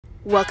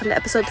Welcome to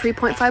episode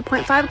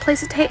 3.5.5, A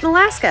Place to Hate in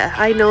Alaska.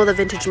 I know the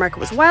vintage market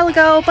was a while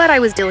ago, but I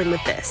was dealing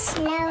with this.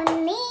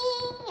 Lonely,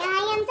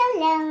 I am so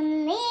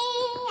lonely,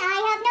 I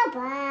have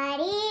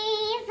nobody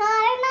for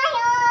my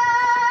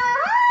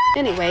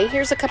own. Anyway,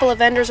 here's a couple of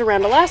vendors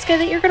around Alaska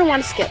that you're going to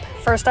want to skip.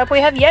 First up, we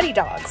have Yeti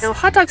dogs. Now,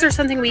 hot dogs are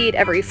something we eat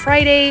every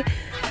Friday,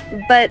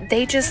 but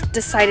they just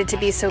decided to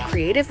be so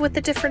creative with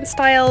the different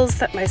styles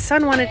that my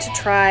son wanted to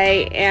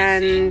try,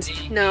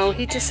 and no,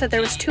 he just said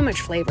there was too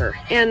much flavor,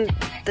 and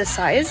the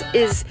size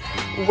is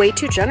way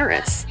too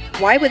generous.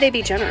 Why would they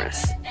be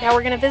generous? Now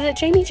we're going to visit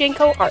Jamie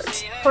Janko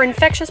Art. Her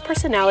infectious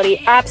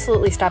personality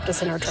absolutely stopped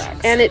us in our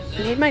tracks, and it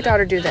made my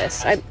daughter do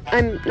this.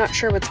 I'm not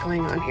sure what's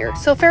going on here.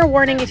 So fair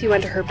warning, if you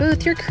enter her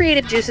booth, your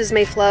creative juices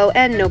may flow,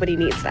 and nobody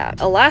needs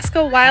that.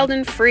 Alaska Wild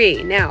and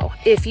Free. Now,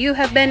 if you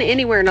have been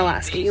anywhere in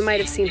Alaska, you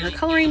might have seen her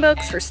coloring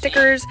books, her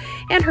stickers,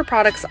 and her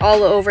products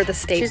all over the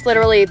state. She's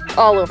literally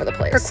all over the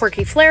place. Her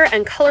quirky flair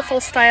and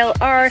colorful style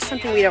are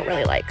something we don't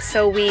really like,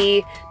 so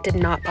we did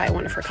not buy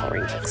one of her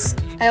coloring books.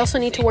 I also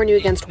need to warn you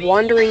against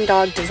wandering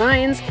dog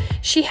designs.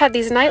 She had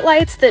these night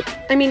lights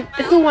that, I mean,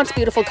 who wants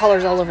beautiful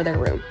colors all over their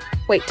room?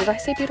 Wait, did I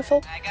say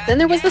beautiful? Then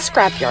there was the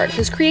Scrapyard,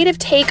 whose creative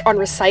take on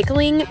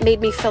recycling made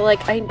me feel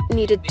like I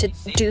needed to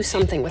do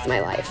something with my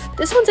life.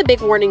 This one's a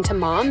big warning to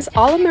moms.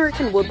 All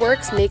American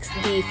Woodworks makes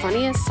the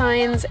funniest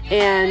signs,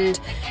 and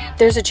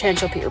there's a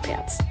chance you'll pee your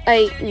pants.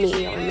 I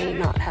may or may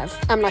not have.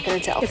 I'm not going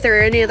to tell. If there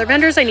are any other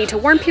vendors I need to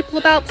warn people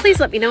about, please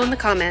let me know in the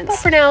comments. But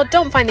for now,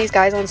 don't find these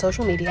guys on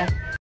social media.